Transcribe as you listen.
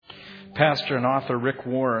Pastor and author Rick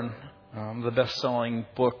Warren, the best-selling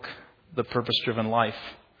book, The Purpose-Driven Life,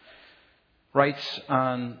 writes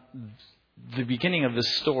on the beginning of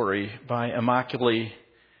this story by Immaculée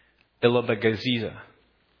Ilibagiza.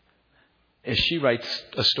 As she writes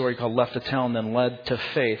a story called Left to Town, Then Led to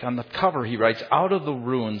Faith. On the cover, he writes, out of the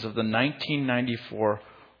ruins of the 1994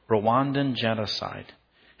 Rwandan genocide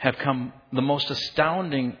have come the most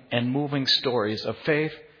astounding and moving stories of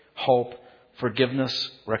faith, hope,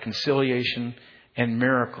 forgiveness, reconciliation, and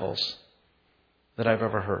miracles that I've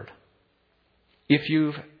ever heard. If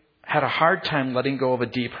you've had a hard time letting go of a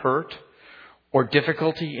deep hurt or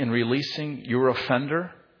difficulty in releasing your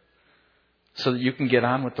offender so that you can get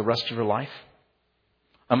on with the rest of your life,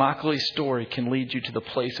 Immaculate's story can lead you to the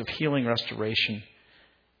place of healing, restoration,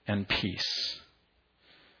 and peace.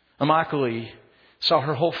 Immaculate saw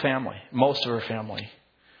her whole family, most of her family,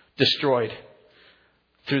 destroyed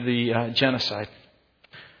through the genocide.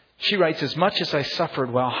 She writes, as much as I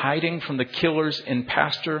suffered while hiding from the killers in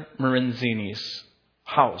Pastor Marenzini's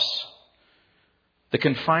house, the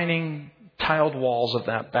confining tiled walls of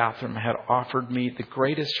that bathroom had offered me the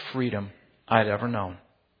greatest freedom I'd ever known.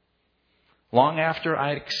 Long after I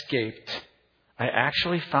had escaped, I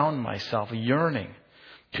actually found myself yearning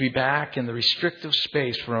to be back in the restrictive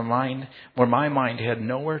space where my mind had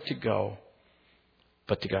nowhere to go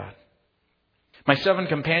but to God. My 7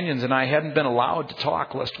 companions and I hadn't been allowed to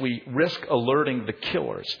talk lest we risk alerting the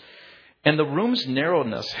killers. And the room's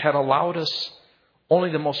narrowness had allowed us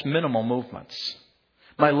only the most minimal movements.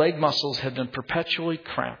 My leg muscles had been perpetually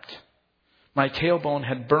cramped. My tailbone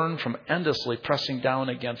had burned from endlessly pressing down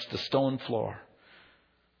against the stone floor.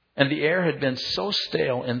 And the air had been so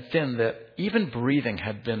stale and thin that even breathing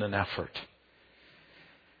had been an effort.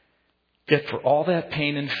 Yet for all that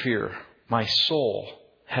pain and fear, my soul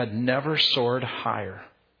had never soared higher.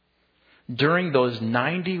 During those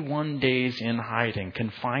 91 days in hiding,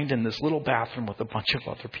 confined in this little bathroom with a bunch of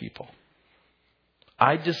other people,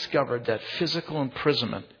 I discovered that physical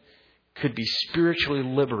imprisonment could be spiritually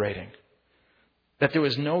liberating. That there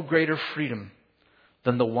was no greater freedom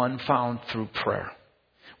than the one found through prayer.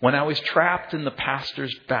 When I was trapped in the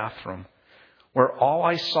pastor's bathroom, where all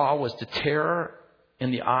I saw was the terror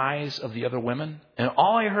in the eyes of the other women, and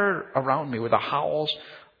all I heard around me were the howls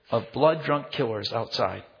of blood-drunk killers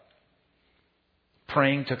outside,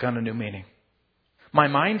 praying took on a new meaning. My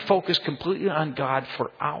mind focused completely on God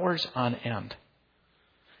for hours on end.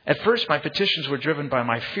 At first, my petitions were driven by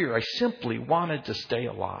my fear. I simply wanted to stay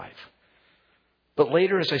alive. But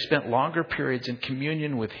later, as I spent longer periods in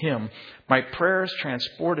communion with Him, my prayers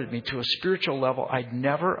transported me to a spiritual level I'd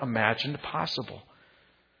never imagined possible.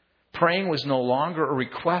 Praying was no longer a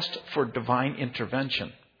request for divine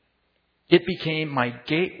intervention. It became my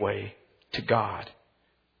gateway to God.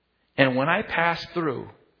 And when I passed through,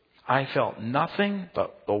 I felt nothing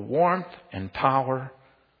but the warmth and power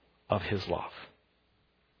of His love.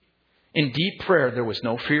 In deep prayer, there was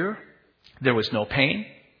no fear, there was no pain,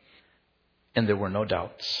 and there were no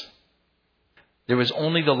doubts. There was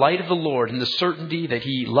only the light of the Lord and the certainty that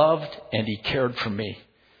He loved and He cared for me.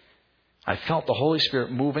 I felt the Holy Spirit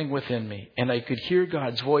moving within me, and I could hear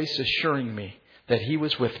God's voice assuring me that He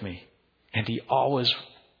was with me, and He always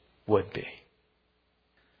would be.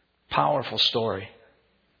 Powerful story.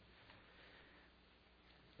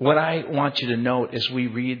 What I want you to note as we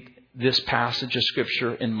read this passage of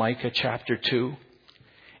Scripture in Micah chapter 2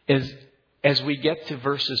 is as we get to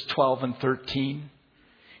verses 12 and 13,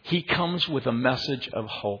 he comes with a message of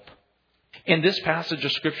hope. And this passage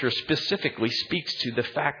of Scripture specifically speaks to the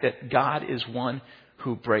fact that God is one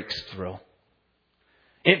who breaks through.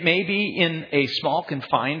 It may be in a small,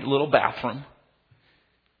 confined little bathroom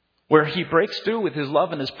where He breaks through with His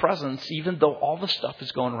love and His presence, even though all the stuff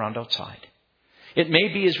is going around outside. It may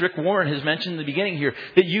be, as Rick Warren has mentioned in the beginning here,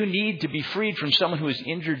 that you need to be freed from someone who has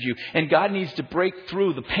injured you. And God needs to break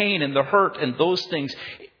through the pain and the hurt and those things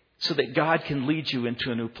so that God can lead you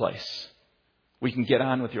into a new place. We can get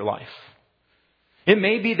on with your life. It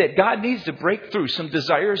may be that God needs to break through some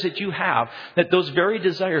desires that you have, that those very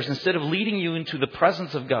desires, instead of leading you into the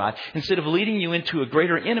presence of God, instead of leading you into a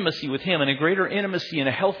greater intimacy with Him and a greater intimacy and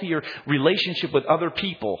a healthier relationship with other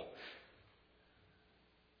people,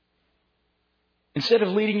 instead of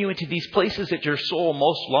leading you into these places that your soul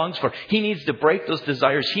most longs for, He needs to break those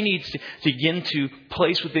desires. He needs to begin to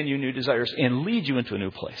place within you new desires and lead you into a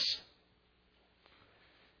new place.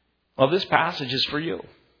 Well, this passage is for you.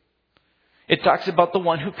 It talks about the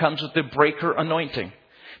one who comes with the breaker anointing.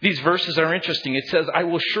 These verses are interesting. It says, I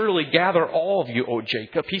will surely gather all of you, O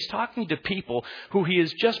Jacob. He's talking to people who he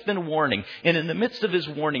has just been warning. And in the midst of his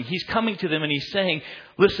warning, he's coming to them and he's saying,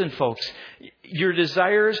 listen, folks, your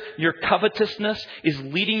desires, your covetousness is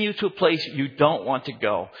leading you to a place you don't want to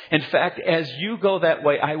go. In fact, as you go that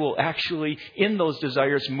way, I will actually, in those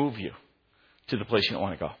desires, move you to the place you don't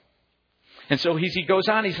want to go. And so he goes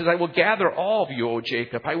on, he says, I will gather all of you, O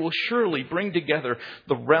Jacob. I will surely bring together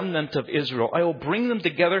the remnant of Israel. I will bring them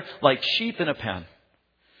together like sheep in a pen,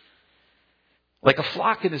 like a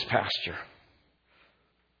flock in his pasture.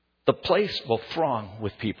 The place will throng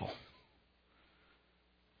with people.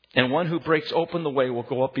 And one who breaks open the way will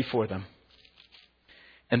go up before them.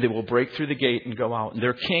 And they will break through the gate and go out. And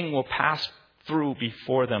their king will pass through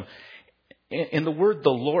before them. And the word the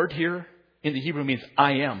Lord here in the Hebrew means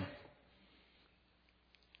I am.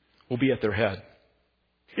 Will be at their head.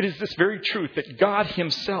 It is this very truth that God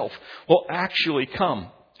himself will actually come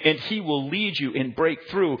and he will lead you and break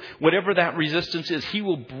through whatever that resistance is. He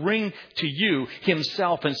will bring to you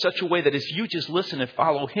himself in such a way that as you just listen and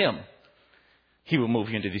follow him, he will move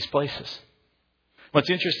you into these places. What's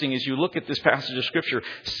interesting is you look at this passage of Scripture,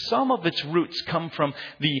 some of its roots come from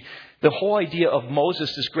the whole idea of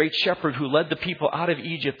Moses, this great shepherd who led the people out of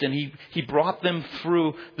Egypt, and he brought them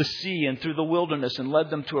through the sea and through the wilderness and led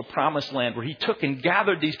them to a promised land where he took and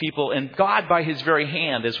gathered these people, and God by his very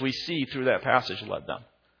hand, as we see through that passage, led them.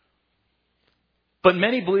 But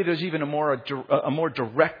many believe there's even a more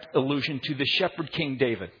direct allusion to the shepherd King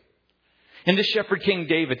David. And this shepherd King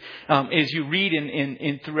David, as you read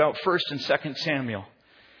in throughout 1 and 2 Samuel,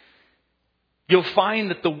 you'll find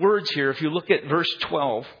that the words here, if you look at verse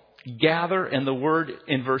 12, gather, and the word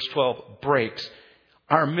in verse 12, breaks,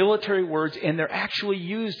 are military words, and they're actually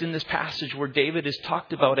used in this passage where David is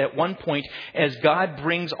talked about at one point as God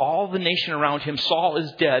brings all the nation around him. Saul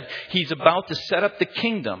is dead. He's about to set up the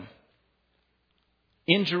kingdom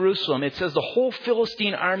in Jerusalem. It says the whole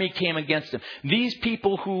Philistine army came against him. These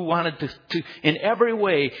people who wanted to in every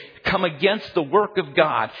way come against the work of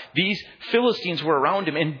God, these Philistines were around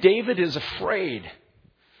him, and David is afraid.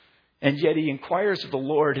 And yet he inquires of the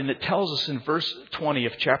Lord, and it tells us in verse 20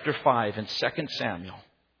 of chapter 5 in 2 Samuel.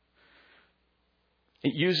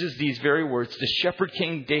 It uses these very words, the shepherd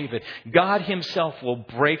King David. God himself will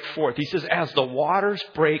break forth. He says, as the waters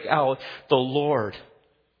break out, the Lord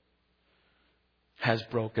has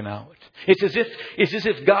broken out. It's as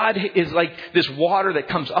if God is like this water that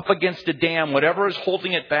comes up against a dam, whatever is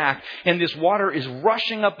holding it back, and this water is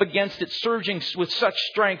rushing up against it, surging with such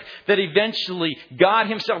strength that eventually God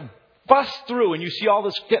himself busts through, and you see all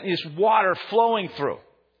this water flowing through.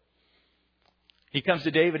 He comes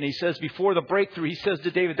to David and he says, before the breakthrough, he says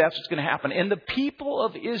to David, that's what's going to happen. And the people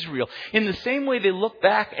of Israel, in the same way they look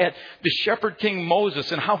back at the shepherd king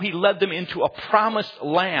Moses and how he led them into a promised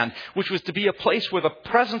land, which was to be a place where the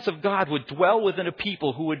presence of God would dwell within a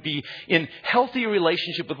people who would be in healthy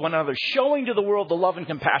relationship with one another, showing to the world the love and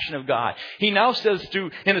compassion of God. He now says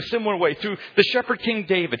in a similar way, through the shepherd king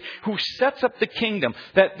David, who sets up the kingdom,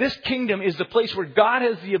 that this kingdom is the place where God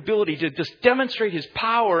has the ability to just demonstrate his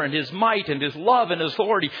power and his might and his love and his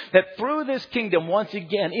authority, that through this kingdom, once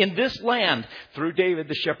again, in this land, through David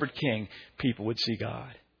the shepherd king, people would see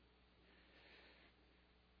God.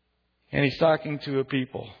 And he's talking to a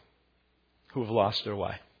people who have lost their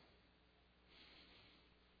way.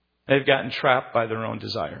 They've gotten trapped by their own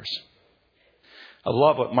desires. I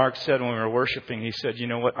love what Mark said when we were worshiping. He said, you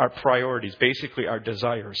know what? Our priorities, basically our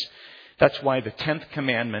desires. That's why the 10th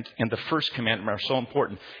commandment and the first commandment are so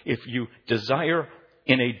important. If you desire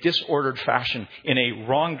in a disordered fashion, in a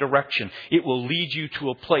wrong direction, it will lead you to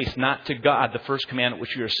a place, not to God, the first commandment,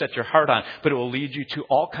 which you are set your heart on, but it will lead you to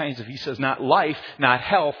all kinds of, he says, not life, not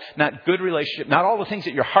health, not good relationship, not all the things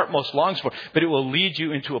that your heart most longs for, but it will lead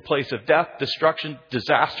you into a place of death, destruction,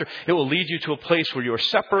 disaster. It will lead you to a place where you are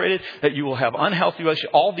separated, that you will have unhealthy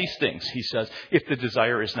relationship, all these things, he says, if the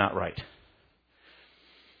desire is not right.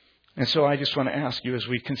 And so I just want to ask you as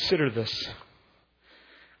we consider this,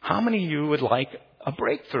 how many of you would like a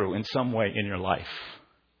breakthrough in some way in your life?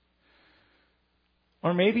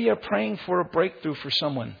 Or maybe you're praying for a breakthrough for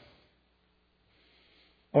someone,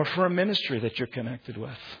 or for a ministry that you're connected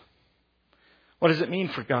with. What does it mean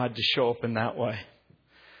for God to show up in that way?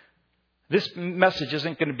 This message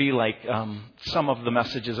isn't going to be like some of the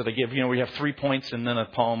messages that I give. You know, we have 3 points and then a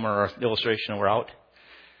poem or an illustration and we're out.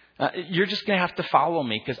 You're just going to have to follow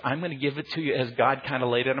me, because I'm going to give it to you as God kind of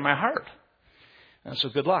laid it in my heart. And so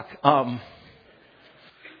good luck.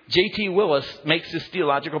 J.T. Willis makes this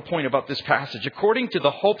theological point about this passage. According to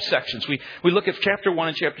the hope sections, we look at chapter 1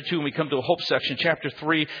 and chapter 2 and we come to a hope section. Chapter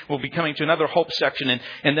 3, we'll be coming to another hope section.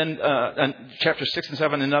 And then chapter 6 and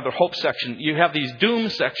 7, another hope section. You have these doom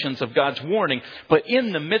sections of God's warning. But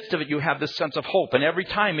in the midst of it, you have this sense of hope. And every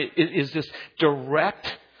time it is this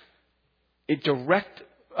direct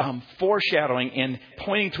foreshadowing and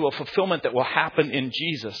pointing to a fulfillment that will happen in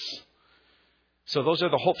Jesus. So those are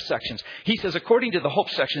the hope sections. He says, according to the hope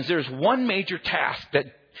sections, there's one major task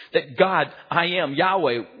that God, I am,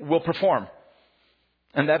 Yahweh, will perform.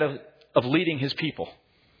 And that of leading his people.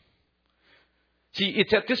 See,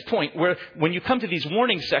 it's at this point where when you come to these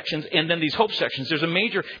warning sections and then these hope sections, there's a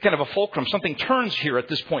major kind of a fulcrum. Something turns here at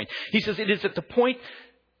this point. He says it is at the point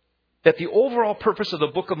that the overall purpose of the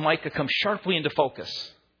book of Micah comes sharply into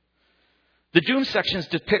focus. The doom sections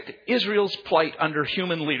depict Israel's plight under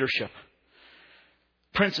human leadership.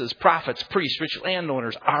 Princes, prophets, priests, rich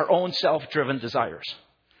landowners, our own self-driven desires.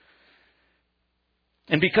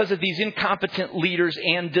 And because of these incompetent leaders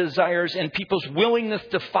and desires and people's willingness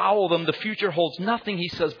to follow them, the future holds nothing, he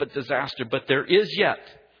says, but disaster. But there is yet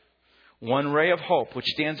one ray of hope which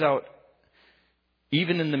stands out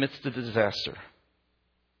even in the midst of the disaster.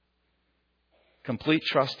 Complete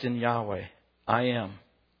trust in Yahweh, I am,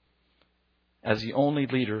 as the only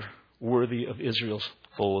leader worthy of Israel's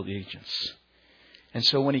full allegiance. And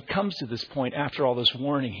so when he comes to this point, after all this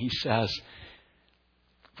warning, he says,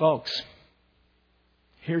 folks,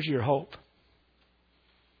 here's your hope.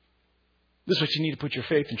 This is what you need to put your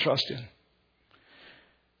faith and trust in.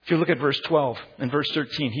 If you look at verse 12 and verse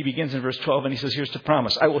 13, he begins in verse 12 and he says, here's the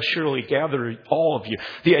promise. I will surely gather all of you.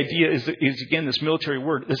 The idea is again, this military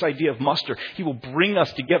word, this idea of muster. He will bring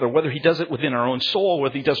us together, whether he does it within our own soul,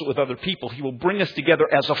 whether he does it with other people. He will bring us together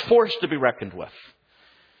as a force to be reckoned with.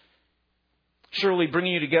 Surely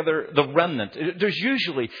bringing you together, the remnant. There's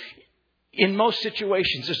usually, in most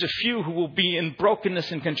situations, there's a few who will be in brokenness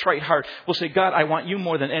and contrite heart, will say, God, I want you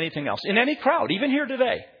more than anything else. In any crowd, even here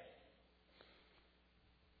today.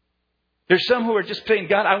 There's some who are just saying,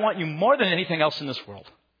 God, I want you more than anything else in this world.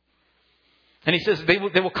 And he says they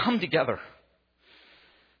will come together.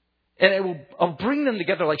 And I'll bring them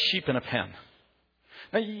together like sheep in a pen.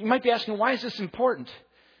 Now, you might be asking, why is this important?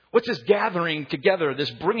 What's this gathering together,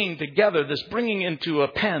 this bringing together, this bringing into a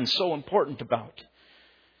pen so important about?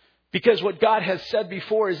 Because what God has said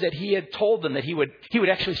before is that he had told them that he would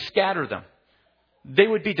actually scatter them. They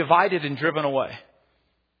would be divided and driven away.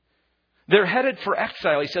 They're headed for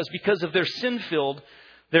exile, he says, because of their sin-filled,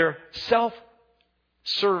 their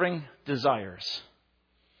self-serving desires.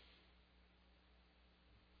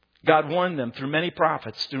 God warned them through many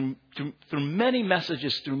prophets, through many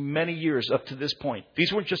messages, through many years up to this point.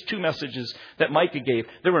 These weren't just two messages that Micah gave.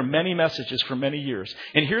 There were many messages for many years.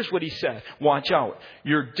 And here's what he said. Watch out.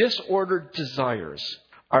 Your disordered desires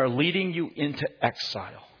are leading you into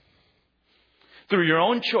exile. Through your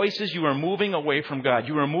own choices, you are moving away from God.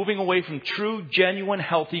 You are moving away from true, genuine,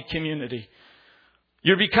 healthy community.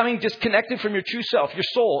 You're becoming disconnected from your true self. Your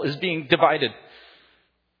soul is being divided.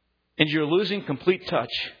 And you're losing complete touch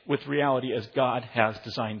with reality as God has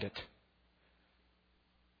designed it.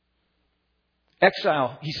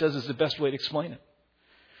 Exile, he says, is the best way to explain it.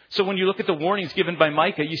 So when you look at the warnings given by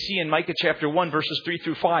Micah, you see in Micah chapter 1, verses 3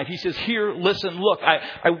 through 5, he says, here, listen, look,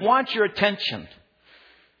 I want your attention.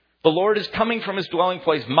 The Lord is coming from his dwelling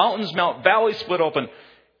place. Mountains melt, valleys split open.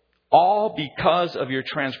 All because of your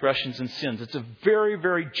transgressions and sins. It's a very,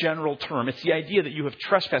 very general term. It's the idea that you have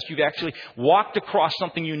trespassed. You've actually walked across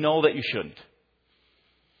something you know that you shouldn't.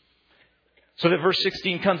 So that verse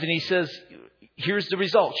 16 comes and he says, here's the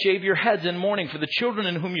result. Shave your heads in mourning for the children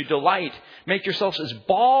in whom you delight. Make yourselves as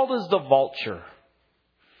bald as the vulture.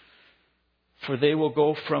 For they will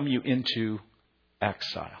go from you into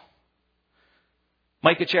exile.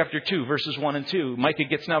 Micah chapter 2, verses 1 and 2. Micah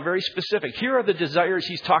gets now very specific. Here are the desires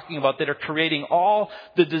he's talking about that are creating all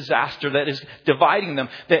the disaster that is dividing them,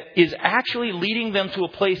 that is actually leading them to a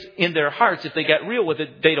place in their hearts, if they get real with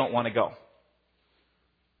it, they don't want to go.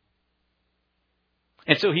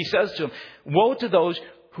 And so he says to them, woe to those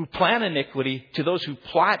who plan iniquity, to those who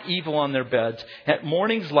plot evil on their beds. At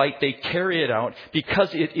morning's light they carry it out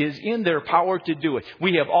because it is in their power to do it.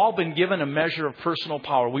 We have all been given a measure of personal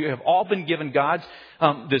power. We have all been given God's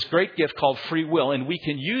this great gift called free will, and we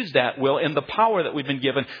can use that will and the power that we've been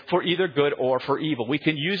given for either good or for evil. We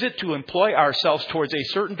can use it to employ ourselves towards a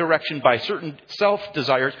certain direction by certain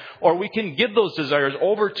self-desires, or we can give those desires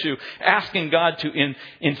over to asking God to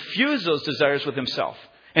infuse those desires with himself.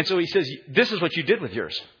 And so he says, this is what you did with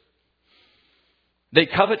yours. They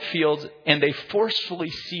covet fields and they forcefully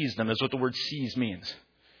seize them, is what the word seize means.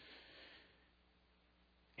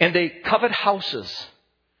 And they covet houses.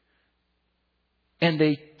 And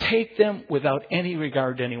they take them without any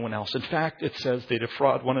regard to anyone else. In fact, it says they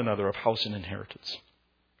defraud one another of house and inheritance.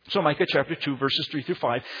 So Micah chapter 2, verses 3 through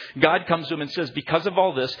 5, God comes to him and says, because of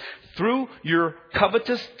all this, through your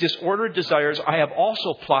covetous, disordered desires, I have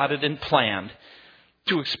also plotted and planned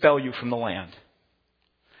to expel you from the land.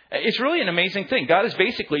 It's really an amazing thing. God is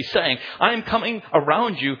basically saying, I am coming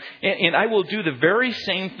around you and I will do the very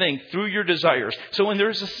same thing through your desires. So when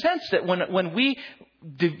there's a sense that when we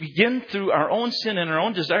begin through our own sin and our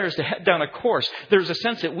own desires to head down a course, there's a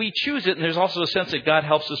sense that we choose it, and there's also a sense that God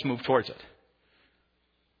helps us move towards it.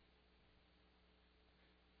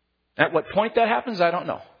 At what point that happens, I don't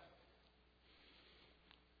know.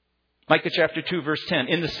 Micah chapter 2, verse 10.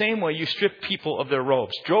 In the same way, you stripped people of their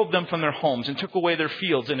robes, drove them from their homes, and took away their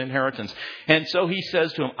fields and inheritance. And so he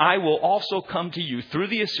says to him, I will also come to you through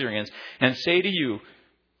the Assyrians and say to you,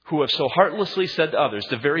 who have so heartlessly said to others,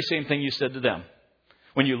 the very same thing you said to them.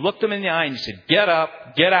 When you looked them in the eye and you said, get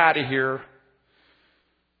up, get out of here.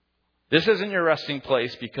 This isn't your resting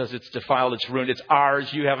place because it's defiled, it's ruined, it's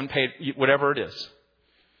ours, you haven't paid, whatever it is.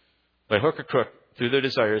 By hook or crook, through their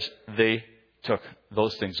desires, they took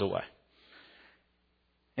those things away.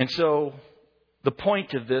 And so the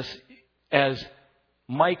point of this, as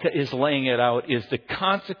Micah is laying it out, is the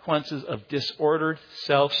consequences of disordered,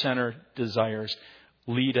 self-centered desires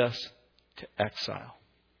lead us to exile.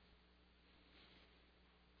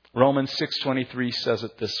 Romans 6:23 says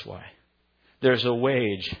it this way. There's a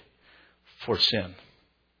wage for sin.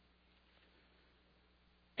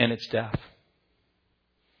 And it's death.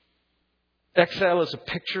 Exile is a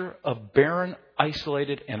picture of barren,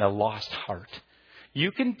 isolated, and a lost heart.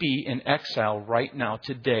 You can be in exile right now,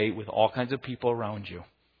 today, with all kinds of people around you.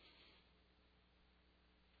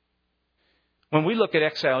 When we look at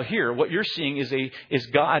exile here, what you're seeing is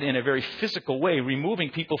God in a very physical way removing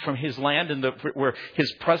people from His land and where His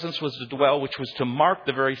presence was to dwell, which was to mark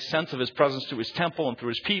the very sense of His presence through His temple and through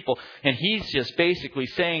His people. And He's just basically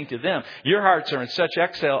saying to them, your hearts are in such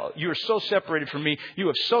exile. You are so separated from me. You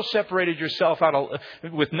have so separated yourself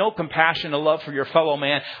with no compassion or love for your fellow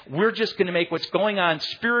man. We're just going to make what's going on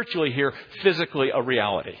spiritually here physically a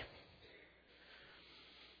reality.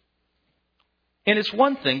 And it's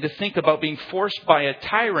one thing to think about being forced by a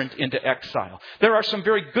tyrant into exile. There are some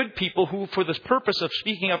very good people who, for the purpose of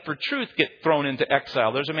speaking up for truth, get thrown into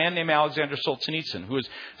exile. There's a man named Alexander Solzhenitsyn who was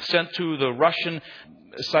sent to the Russian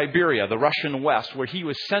Siberia, the Russian West, where he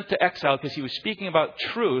was sent to exile because he was speaking about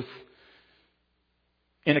truth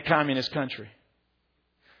in a communist country.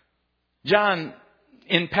 John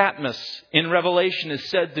in Patmos, in Revelation, is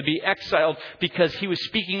said to be exiled because he was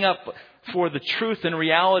speaking up for the truth and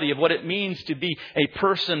reality of what it means to be a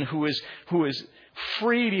person who is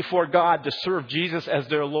free before God to serve Jesus as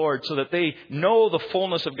their Lord, so that they know the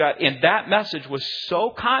fullness of God. And that message was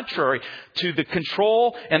so contrary to the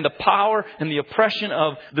control and the power and the oppression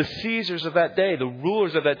of the Caesars of that day, the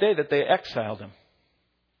rulers of that day, that they exiled him.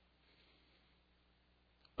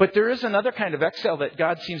 But there is another kind of exile that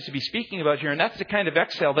God seems to be speaking about here, and that's the kind of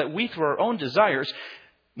exile that we, through our own desires,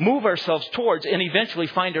 move ourselves towards and eventually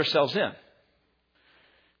find ourselves in.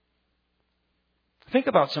 Think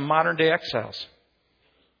about some modern day exiles.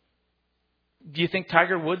 Do you think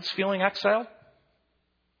Tiger Woods feeling exiled?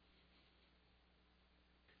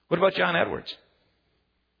 What about John Edwards?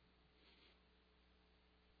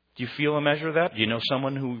 Do you feel a measure of that? Do you know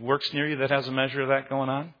someone who works near you that has a measure of that going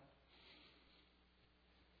on?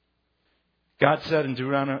 God said in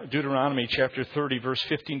Deuteronomy chapter 30, verse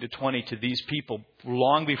 15 to 20 to these people,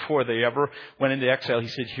 long before they ever went into exile, He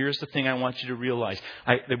said, here's the thing I want you to realize.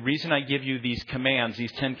 The reason I give you these commands,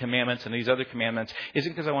 these 10 commandments and these other commandments,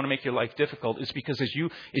 isn't because I want to make your life difficult. It's because as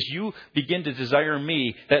you begin to desire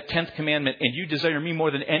me, that 10th commandment, and you desire me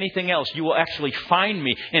more than anything else, you will actually find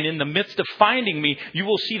me. And in the midst of finding me, you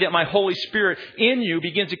will see that my Holy Spirit in you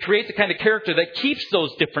begins to create the kind of character that keeps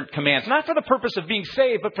those different commands. Not for the purpose of being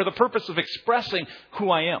saved, but for the purpose of expressing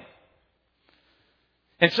who I am.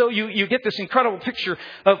 And so you get this incredible picture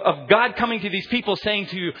of God coming to these people saying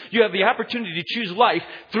to you, you have the opportunity to choose life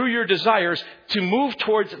through your desires to move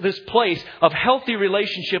towards this place of healthy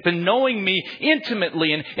relationship and knowing me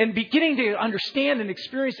intimately and beginning to understand and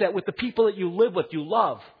experience that with the people that you live with, you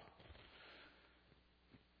love.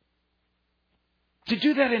 To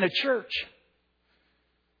do that in a church.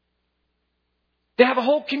 To have a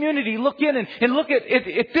whole community look in and look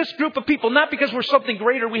at this group of people, not because we're something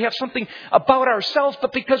greater, we have something about ourselves,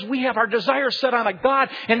 but because we have our desire set on a God,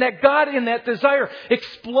 and that God in that desire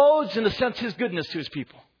explodes in the sense His goodness to His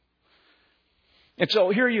people. And so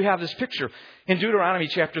here you have this picture in Deuteronomy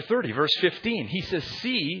chapter 30, verse 15. He says,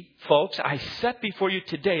 see, folks, I set before you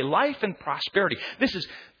today life and prosperity. This is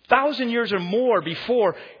 1,000 years or more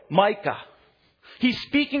before Micah. He's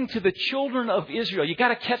speaking to the children of Israel. You got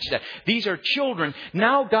to catch that. These are children.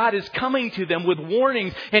 Now God is coming to them with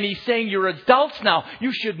warnings, and He's saying, you're adults now.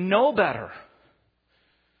 You should know better.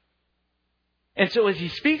 And so as He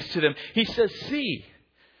speaks to them, He says, see,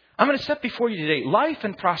 I'm going to set before you today life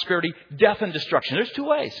and prosperity, death and destruction. There's two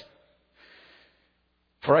ways.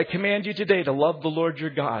 For I command you today to love the Lord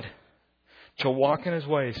your God, to walk in His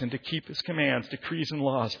ways and to keep His commands, decrees, and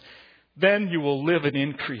laws. Then you will live and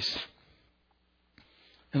increase.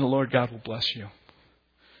 And the Lord God will bless you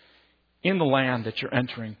in the land that you're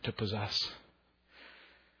entering to possess.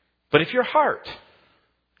 But if your heart,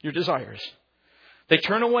 your desires, they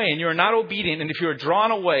turn away and you are not obedient, and if you are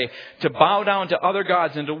drawn away to bow down to other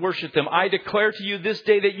gods and to worship them, I declare to you this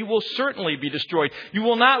day that you will certainly be destroyed. You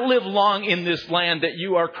will not live long in this land that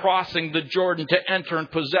you are crossing the Jordan to enter and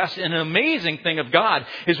possess. And an amazing thing of God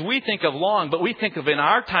is we think of long, but we think of in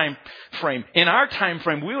our time frame. In our time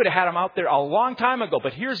frame, we would have had Him out there a long time ago.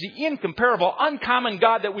 But here's the incomparable, uncommon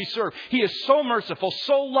God that we serve. He is so merciful,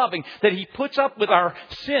 so loving that He puts up with our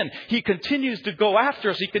sin. He continues to go after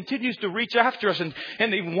us. He continues to reach after us.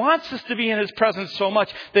 And He wants us to be in His presence so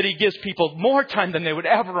much that He gives people more time than they would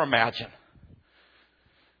ever imagine.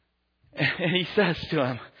 And He says to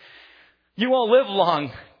them, you won't live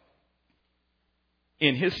long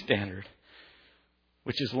in His standard,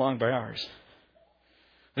 which is long by ours.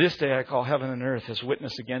 This day I call heaven and earth as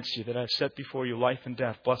witness against you that I've set before you life and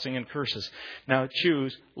death, blessing and curses. Now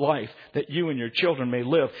choose life that you and your children may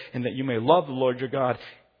live, and that you may love the Lord your God.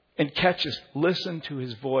 And catch us, listen to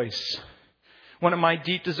His voice. One of my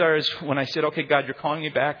deep desires when I said, okay, God, you're calling me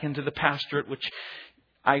back into the pastorate, which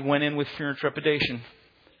I went in with fear and trepidation,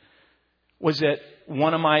 was that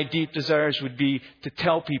one of my deep desires would be to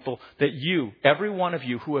tell people that you, every one of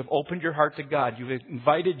you who have opened your heart to God, you've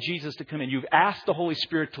invited Jesus to come in, you've asked the Holy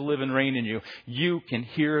Spirit to live and reign in you, you can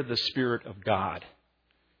hear the Spirit of God.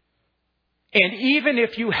 And even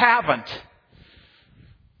if you haven't,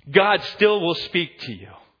 God still will speak to you.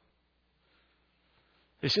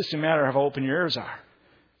 It's just a matter of how open your ears are.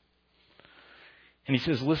 And He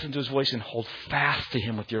says, listen to His voice and hold fast to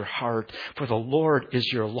Him with your heart. For the Lord is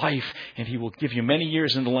your life, and He will give you many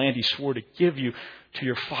years in the land He swore to give you to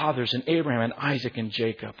your fathers, and Abraham and Isaac and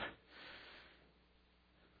Jacob.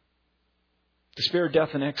 Despair,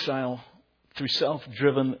 death, and exile through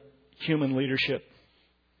self-driven human leadership,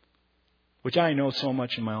 which I know so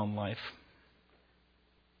much in my own life.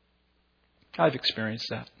 I've experienced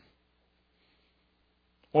that.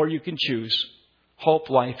 Or you can choose hope,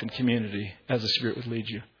 life, and community as the Spirit would lead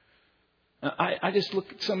you. I just look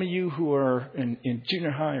at some of you who are in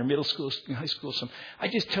junior high or middle school, high school. I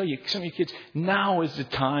just tell you, some of you kids, now is the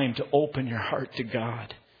time to open your heart to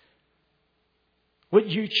God. What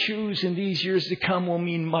you choose in these years to come will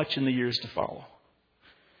mean much in the years to follow.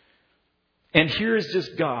 And here is this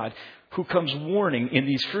God who comes warning in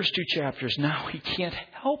these first two chapters. Now He can't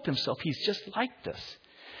help Himself. He's just like this.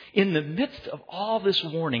 In the midst of all this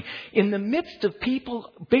warning, in the midst of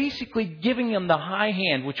people basically giving Him the high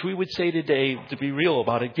hand, which we would say today, to be real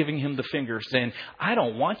about it, giving Him the finger, saying, I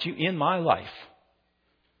don't want you in my life.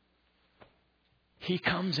 He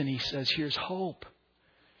comes and He says, here's hope.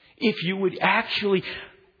 If you would actually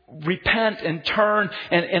repent and turn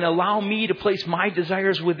and allow me to place my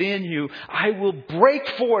desires within you, I will break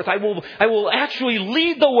forth. I will actually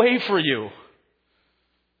lead the way for you.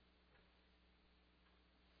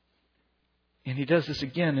 And He does this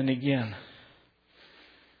again and again.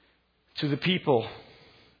 To the people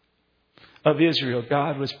of Israel,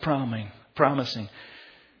 God was promising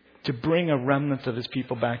to bring a remnant of His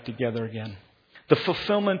people back together again. The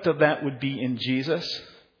fulfillment of that would be in Jesus.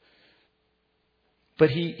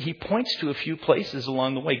 But he points to a few places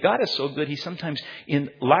along the way. God is so good, He sometimes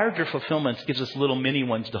in larger fulfillments gives us little mini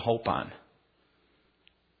ones to hope on.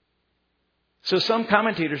 So some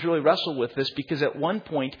commentators really wrestle with this because at one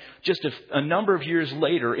point, just a number of years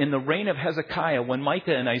later, in the reign of Hezekiah, when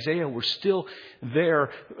Micah and Isaiah were still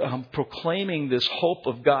there proclaiming this hope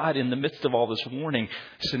of God in the midst of all this warning,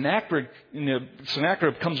 Sennacherib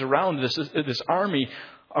comes around this army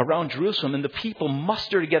around Jerusalem, and the people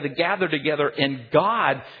muster together, gather together, and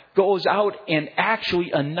God goes out and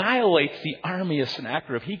actually annihilates the army of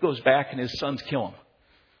Sennacherib. He goes back and his sons kill him.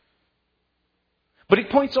 But he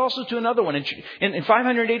points also to another one. In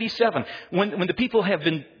 587, when the people have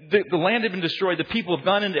been, the land had been destroyed, the people have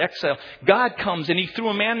gone into exile, God comes and he, through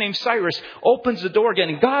a man named Cyrus, opens the door again.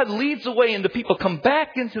 And God leads the way and the people come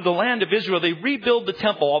back into the land of Israel. They rebuild the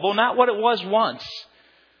temple, although not what it was once.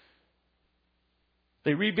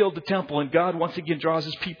 They rebuild the temple and God once again draws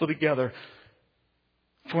his people together.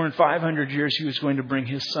 For in 500 years, he was going to bring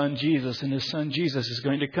his son Jesus, and his son Jesus is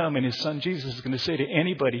going to come, and his son Jesus is going to say to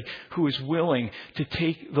anybody who is willing to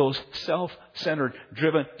take those self-centered,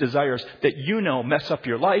 driven desires that mess up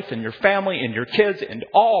your life and your family and your kids and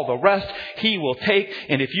all the rest, he will take.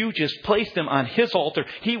 And if you just place them on his altar,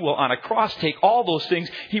 he will on a cross take all those things.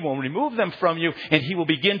 He will remove them from you, and he will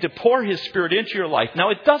begin to pour his Spirit into your life.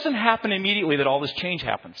 Now, it doesn't happen immediately that all this change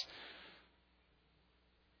happens.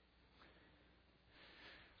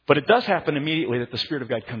 But it does happen immediately that the Spirit of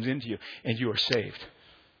God comes into you and you are saved.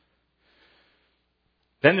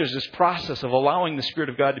 Then there's this process of allowing the Spirit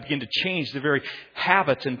of God to begin to change the very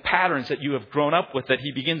habits and patterns that you have grown up with, that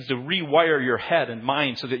he begins to rewire your head and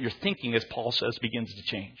mind so that your thinking, as Paul says, begins to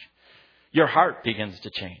change. Your heart begins to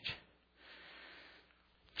change.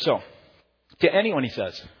 So, to anyone, he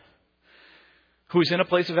says, who's in a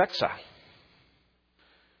place of exile,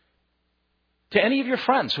 to any of your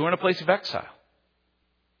friends who are in a place of exile,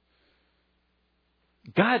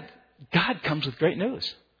 God comes with great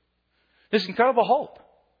news. There's incredible hope.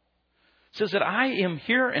 It says that I am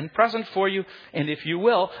here and present for you, and if you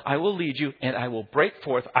will, I will lead you, and I will break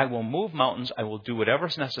forth, I will move mountains, I will do whatever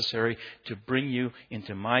is necessary to bring you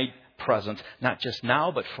into my presence, not just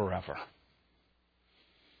now, but forever.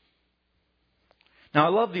 Now, I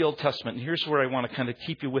love the Old Testament, and here's where I want to kind of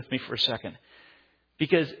keep you with me for a second.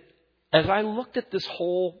 Because as I looked at this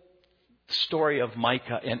whole story of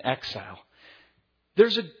Micah in exile,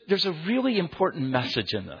 there's a really important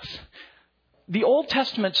message in this. The Old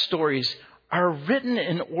Testament stories are written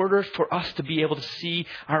in order for us to be able to see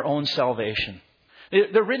our own salvation.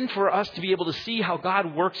 They're written for us to be able to see how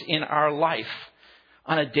God works in our life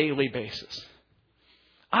on a daily basis.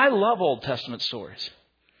 I love Old Testament stories.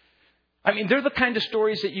 I mean, they're the kind of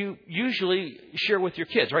stories that you usually share with your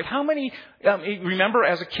kids, right? How many remember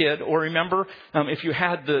as a kid, or remember if you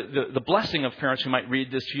had the blessing of parents who might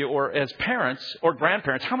read this to you, or as parents or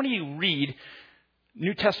grandparents, how many of you read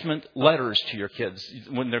New Testament letters to your kids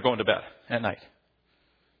when they're going to bed at night?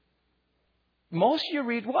 Most of you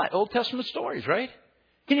read what? Old Testament stories, right?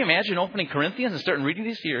 Can you imagine opening Corinthians and starting reading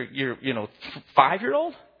these to your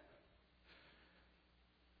 5-year-old?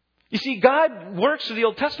 You see, God works through the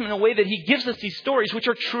Old Testament in a way that he gives us these stories, which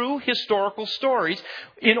are true historical stories,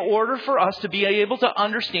 in order for us to be able to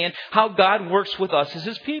understand how God works with us as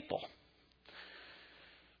his people.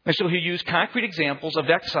 And so he used concrete examples of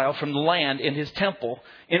exile from the land in his temple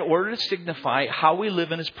in order to signify how we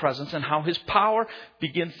live in his presence and how his power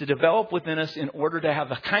begins to develop within us in order to have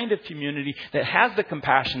the kind of community that has the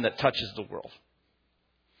compassion that touches the world.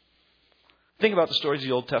 Think about the stories of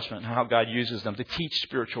the Old Testament and how God uses them to teach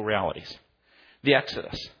spiritual realities. The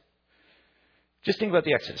Exodus. Just think about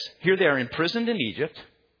the Exodus. Here they are imprisoned in Egypt.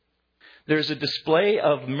 There's a display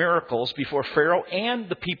of miracles before Pharaoh and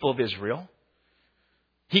the people of Israel.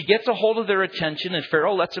 He gets a hold of their attention and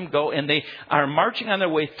Pharaoh lets them go, and they are marching on their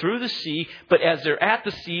way through the sea. But as they're at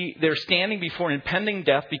the sea, they're standing before impending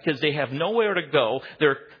death because they have nowhere to go.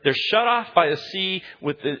 They're shut off by the sea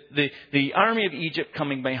with the army of Egypt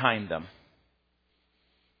coming behind them.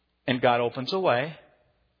 And God opens a way.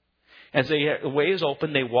 As the way is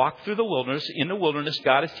open, they walk through the wilderness. In the wilderness,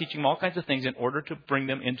 God is teaching them all kinds of things in order to bring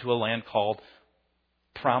them into a land called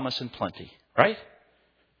promise and plenty. Right?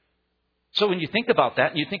 So when you think about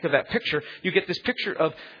that and you think of that picture, you get this picture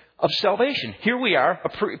of salvation. Here we are,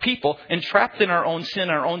 a people entrapped in our own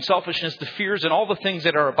sin, our own selfishness, the fears and all the things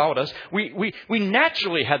that are about us. We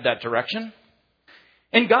naturally head that direction.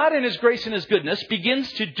 And God in his grace and his goodness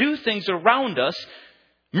begins to do things around us.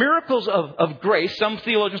 Miracles of grace, some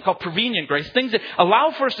theologians call prevenient grace, things that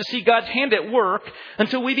allow for us to see God's hand at work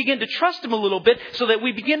until we begin to trust him a little bit so that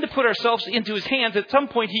we begin to put ourselves into his hands. At some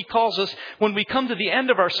point he calls us, when we come to the end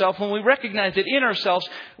of ourselves, when we recognize that in ourselves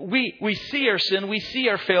we see our sin, we see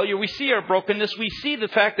our failure, we see our brokenness, we see the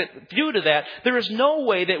fact that due to that, there is no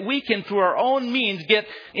way that we can through our own means get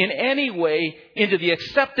in any way into the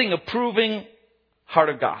accepting, approving heart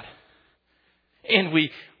of God. And we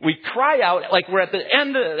cry out like we're at the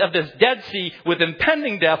end of this Dead Sea with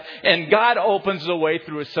impending death, and God opens the way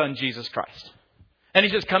through his son, Jesus Christ. And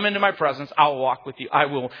he says, come into my presence, I'll walk with you, I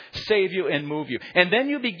will save you and move you. And then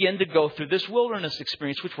you begin to go through this wilderness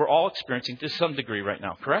experience, which we're all experiencing to some degree right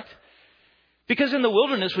now, correct? Because in the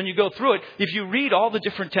wilderness, when you go through it, if you read all the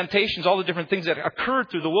different temptations, all the different things that occurred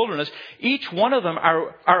through the wilderness, each one of them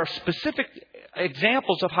are specific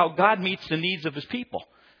examples of how God meets the needs of His people.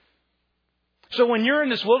 So when you're in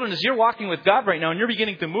this wilderness, you're walking with God right now and you're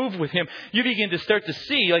beginning to move with Him. You begin to start to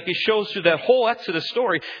see, like it shows through that whole Exodus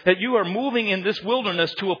story, that you are moving in this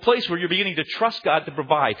wilderness to a place where you're beginning to trust God to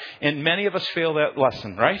provide. And many of us fail that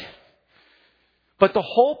lesson, right? But the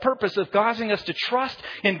whole purpose of causing us to trust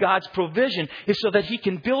in God's provision is so that He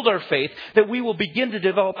can build our faith, that we will begin to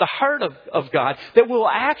develop the heart of God, that we'll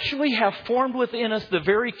actually have formed within us the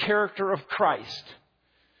very character of Christ.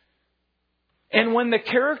 And when the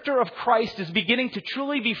character of Christ is beginning to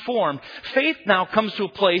truly be formed, faith now comes to a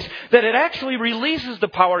place that it actually releases the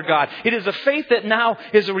power of God. It is a faith that now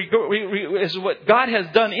is what God has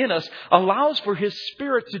done in us, allows for His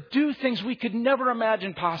Spirit to do things we could never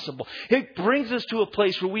imagine possible. It brings us to a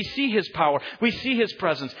place where we see His power, we see His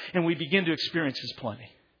presence, and we begin to experience His plenty.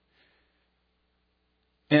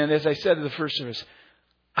 And as I said in the first service,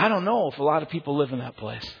 I don't know if a lot of people live in that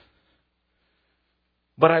place.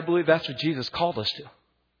 But I believe that's what Jesus called us to.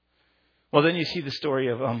 Well, then you see the story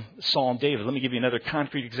of Saul and David. Let me give you another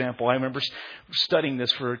concrete example. I remember studying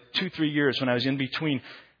this for 2-3 years when I was in between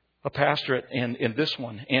a pastorate and this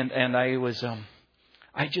one. And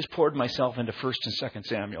I just poured myself into 1 and 2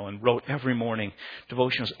 Samuel and wrote every morning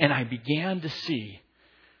devotionals. And I began to see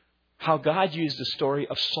how God used the story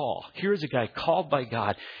of Saul. Here's a guy called by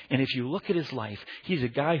God. And if you look at his life, he's a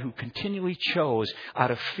guy who continually chose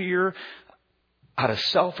out of fear, out of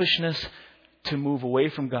selfishness, to move away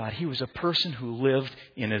from God. He was a person who lived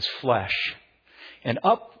in his flesh. And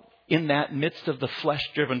up in that midst of the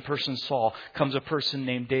flesh-driven person, Saul, comes a person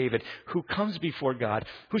named David who comes before God,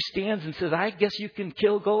 who stands and says, I guess you can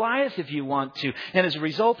kill Goliath if you want to. And as a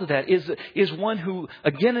result of that is one who,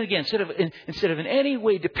 again and again, instead of in any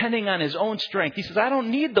way depending on his own strength, he says, I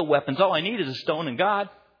don't need the weapons. All I need is a stone and God.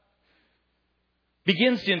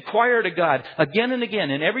 Begins to inquire to God again and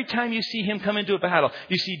again. And every time you see him come into a battle,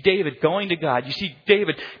 you see David going to God. You see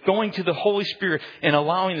David going to the Holy Spirit and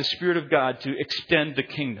allowing the Spirit of God to extend the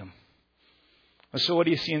kingdom. And so what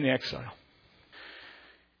do you see in the exile?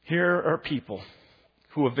 Here are people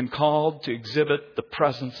who have been called to exhibit the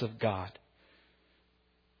presence of God,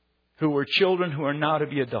 who were children who are now to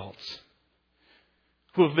be adults,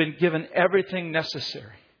 who have been given everything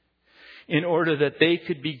necessary in order that they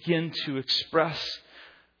could begin to express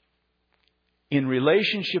in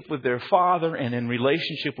relationship with their Father and in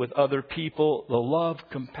relationship with other people the love,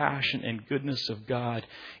 compassion, and goodness of God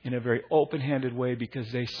in a very open-handed way, because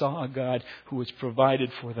they saw a God who was provided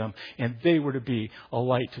for them and they were to be a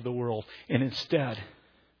light to the world. And instead,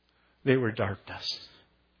 they were darkness.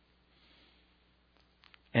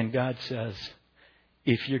 And God says,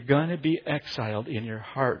 if you're going to be exiled in your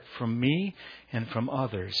heart from me and from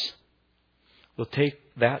others, we'll take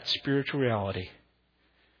that spiritual reality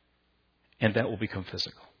and that will become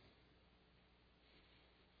physical.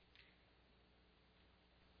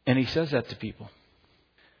 And He says that to people.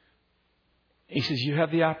 He says, you have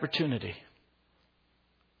the opportunity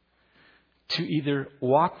to either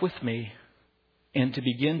walk with me and to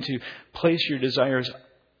begin to place your desires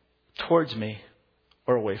towards me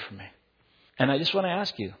or away from me. And I just want to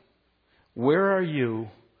ask you, where are you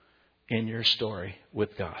in your story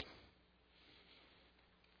with God?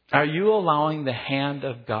 Are you allowing the hand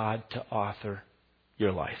of God to author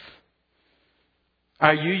your life?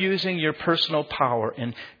 Are you using your personal power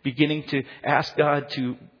and beginning to ask God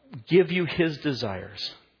to give you His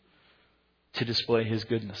desires to display His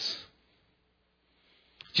goodness?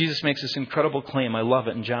 Jesus makes this incredible claim. I love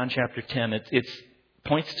it in John chapter 10. It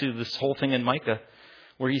points to this whole thing in Micah,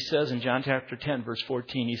 where He says in John chapter 10, verse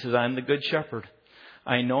 14, He says, I am the good shepherd.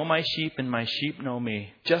 I know my sheep and my sheep know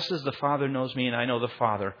me, just as the Father knows me and I know the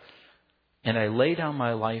Father. And I lay down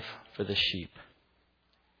my life for the sheep.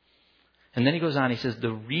 And then He goes on, He says,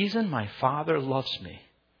 the reason my Father loves me,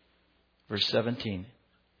 verse 17,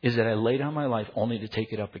 is that I lay down my life only to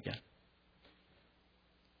take it up again.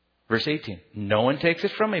 Verse 18, no one takes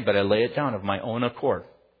it from me, but I lay it down of my own accord.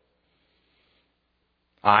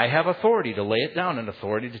 I have authority to lay it down and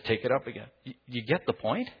authority to take it up again. You get the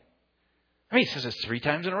point? I mean, He says it 3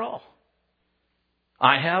 times in a row.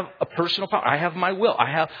 I have a personal power. I have my will.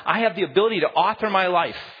 I have the ability to author my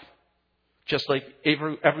life, just like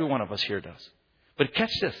every one of us here does. But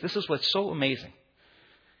catch this. This is what's so amazing.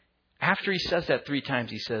 After He says that 3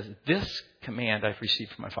 times, He says, this command I've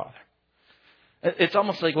received from my Father. It's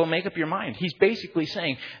almost like, well, make up your mind. He's basically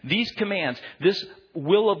saying these commands, this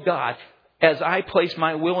will of God, as I place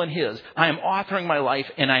my will in His, I am authoring my life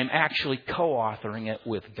and I am actually co-authoring it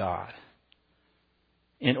with God,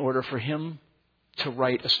 in order for Him to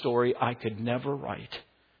write a story I could never write.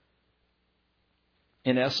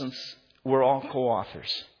 In essence, we're all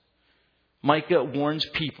co-authors. Micah warns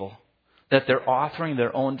people that they're authoring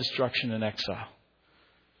their own destruction and exile.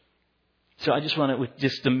 So I just want to, with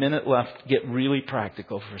just a minute left, get really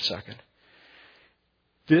practical for a second.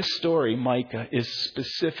 This story, Micah, is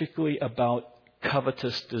specifically about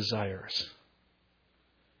covetous desires.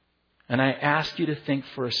 And I ask you to think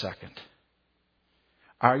for a second.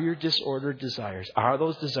 Are your disordered desires, are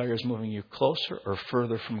those desires moving you closer or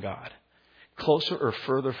further from God? Closer or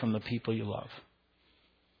further from the people you love?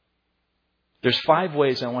 There's 5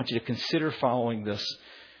 ways I want you to consider following this.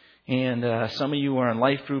 And some of you are in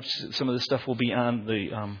life groups. Some of this stuff will be on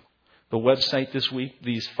the website this week,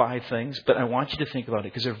 these 5 things. But I want you to think about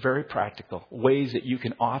it because they're very practical. Ways that you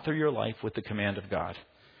can author your life with the command of God.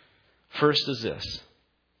 First is this.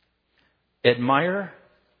 Admire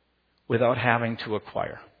without having to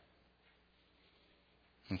acquire.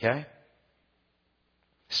 Okay?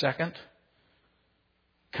 Second,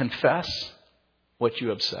 confess what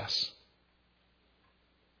you obsess.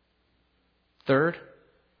 Third,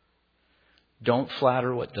 don't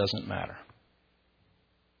flatter what doesn't matter.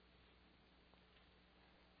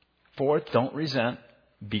 Fourth, don't resent,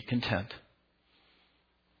 be content.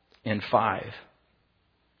 And 5,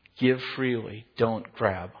 give freely, don't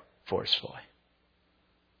grab forcefully.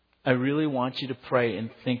 I really want you to pray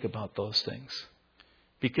and think about those things.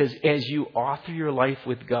 Because as you author your life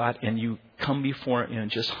with God and you come before Him in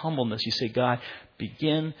just humbleness, you say, God,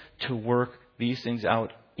 begin to work these things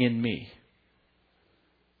out in me.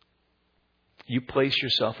 You place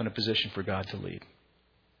yourself in a position for God to lead.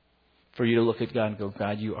 For you to look at God and go,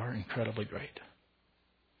 God, you are incredibly great.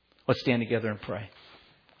 Let's stand together and pray.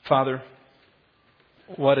 Father,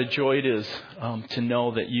 what a joy it is to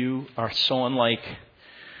know that you are so unlike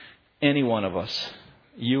any one of us.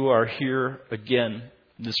 You are here again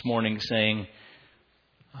this morning saying,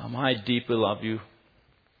 I deeply love you.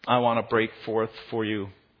 I want to break forth for you.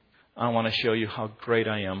 I want to show you how great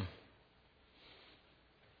I am.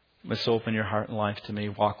 Let's open your heart and life to me.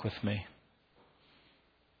 Walk with me.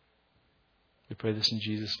 We pray this in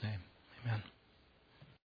Jesus' name. Amen.